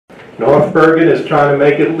North Bergen is trying to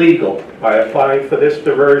make it legal by applying for this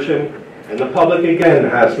diversion, and the public again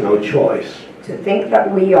has no choice. To think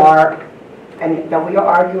that we are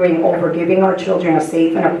arguing over giving our children a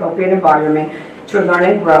safe and appropriate environment to learn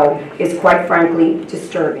and grow is quite frankly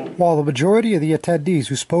disturbing. While the majority of the attendees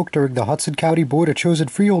who spoke during the Hudson County Board of Chosen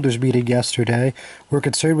Freeholders meeting yesterday were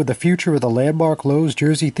concerned with the future of the landmark Lowe's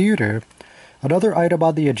Jersey Theater, another item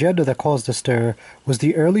on the agenda that caused a stir was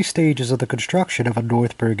the early stages of the construction of a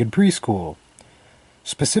North Bergen preschool.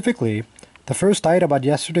 Specifically, the first item on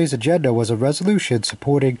yesterday's agenda was a resolution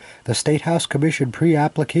supporting the State House Commission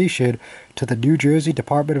pre-application to the New Jersey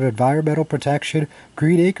Department of Environmental Protection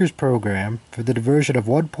Green Acres program for the diversion of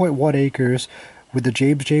 1.1 acres with the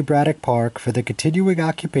James J. Braddock Park for the continuing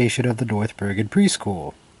occupation of the North Bergen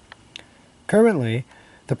preschool. Currently,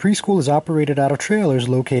 the preschool is operated out of trailers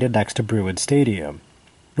located next to Bruin Stadium.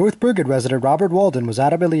 North Bergen resident Robert Walden was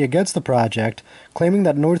adamantly against the project, claiming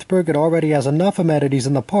that North Bergen already has enough amenities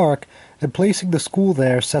in the park, and placing the school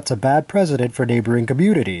there sets a bad precedent for neighboring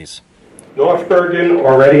communities. North Bergen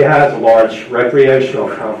already has a large recreational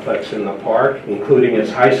complex in the park, including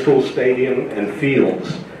its high school stadium and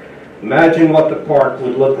fields. Imagine what the park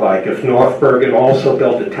would look like if North Bergen also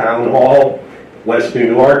built a town hall, West New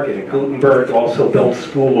York and Gutenberg also built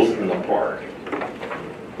schools in the park.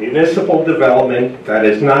 Municipal development that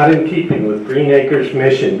is not in keeping with Green Acres'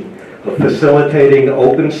 mission of facilitating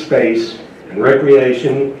open space and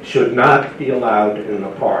recreation should not be allowed in the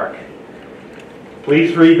park.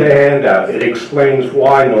 Please read the handout. It explains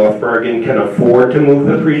why North Bergen can afford to move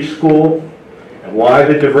the preschool and why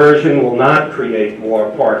the diversion will not create more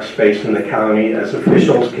park space in the county as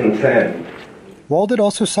officials contend. Walden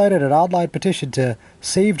also cited an online petition to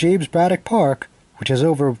Save James Braddock Park, which has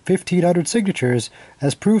over 1,500 signatures,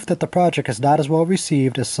 as proof that the project is not as well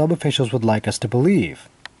received as some officials would like us to believe.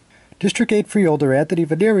 District 8 freeholder Anthony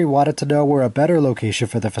Veneri wanted to know where a better location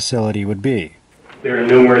for the facility would be. There are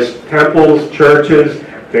numerous temples, churches,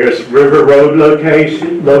 there's River Road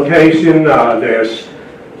location, there's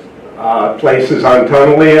places on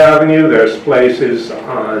Tunnelly Avenue, there's places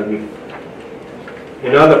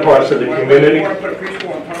in other parts of the community. You want to put a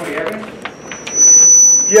preschool on Tunnelly Avenue?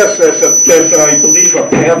 Yes, there's I believe, a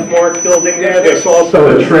Pathmark building there. There's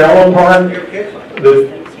also a trailer park. You have kids?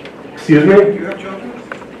 Excuse me? Do you have children?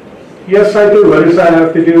 Yes, I do. What does that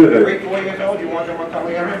have to do with it? 3, 4 years old, you want them on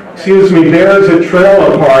Tunnelly Avenue? Excuse me, there's a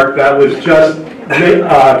trailer park that was just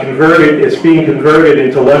converted, it's being converted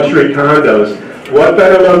into luxury condos. What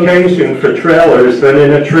better location for trailers than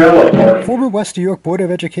in a trailer park? Former West New York Board of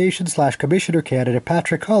Education / Commissioner candidate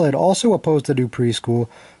Patrick Cullen also opposed the new preschool,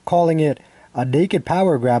 calling it a naked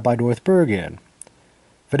power grab by North Bergen.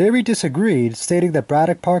 Veneri disagreed, stating that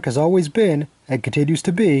Braddock Park has always been, and continues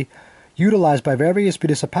to be, utilized by various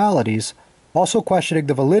municipalities, also questioning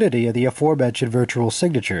the validity of the aforementioned virtual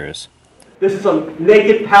signatures. This is a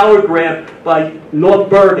naked power grab by North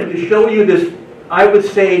Bergen to show you this, I would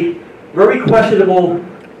say, very questionable,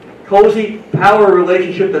 cozy power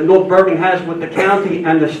relationship that North Bergen has with the county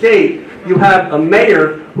and the state. You have a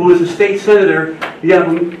mayor who is a state senator. You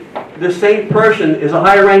have the same person is a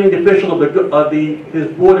higher-ranking official of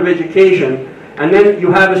his Board of Education, and then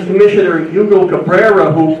you have his commissioner Hugo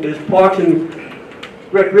Cabrera, who is Parks and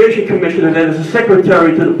Recreation Commissioner, that is a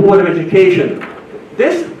secretary to the Board of Education.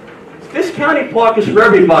 This county park is for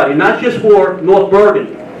everybody, not just for North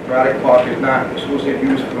Bergen. Braddock Park is not exclusive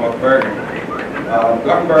use for North Bergen.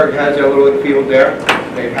 Gutenberg has their little field there.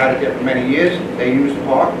 They've had it there for many years. They use the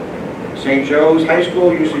park. St. Joe's High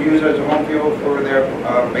School used to use it as a home field for their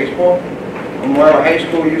baseball. Memorial High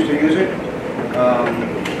School used to use it.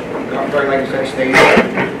 Gutenberg, like I said, stays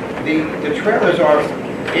there. The trailers are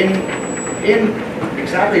in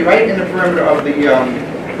exactly right in the perimeter of the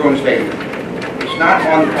Bruin Stadium. It's not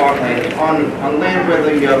on the parkland. It's on land where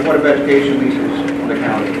the Board of Education leases from the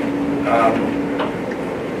county.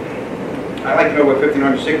 I'd like to know where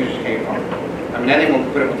 1,500 signatures came from. I mean, anyone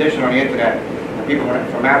could put a petition on the internet. People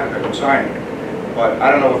from Africa can sign it. But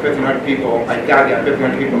I don't know if 1,500 people, I doubt you have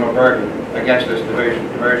 1,500 people in North Bergen against this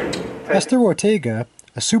diversion. Esther Ortega,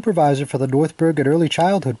 a supervisor for the North Bergen Early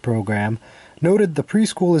Childhood Program, noted the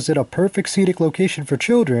preschool is in a perfect scenic location for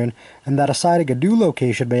children and that assigning a new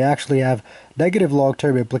location may actually have negative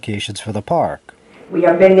long-term implications for the park. We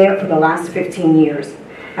have been there for the last 15 years.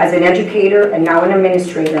 As an educator and now an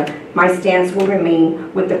administrator, my stance will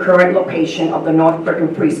remain with the current location of the North Bergen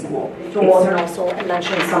preschool. Mr. Walden also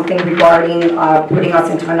mentioned something regarding putting us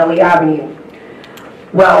in Tunnelly Avenue.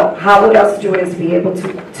 Well, how would us students be able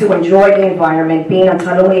to enjoy the environment being on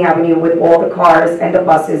Tunnelly Avenue with all the cars and the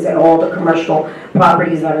buses and all the commercial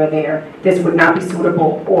properties that are there? This would not be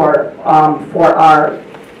suitable for our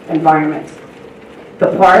environment.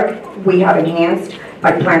 The park, we have enhanced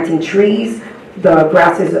by planting trees. The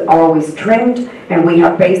grasses are always trimmed, and we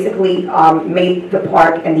have basically made the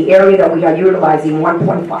park and the area that we are utilizing,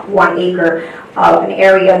 1.1 acre, an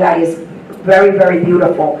area that is very, very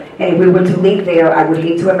beautiful. And if we were to leave there, I would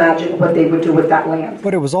hate to imagine what they would do with that land.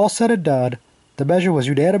 When it was all said and done, the measure was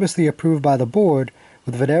unanimously approved by the board,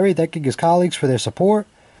 with Veneri thanking his colleagues for their support,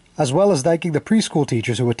 as well as thanking the preschool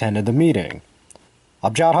teachers who attended the meeting.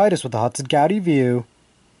 I'm John Heides with the Hudson County View,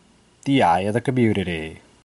 the eye of the community.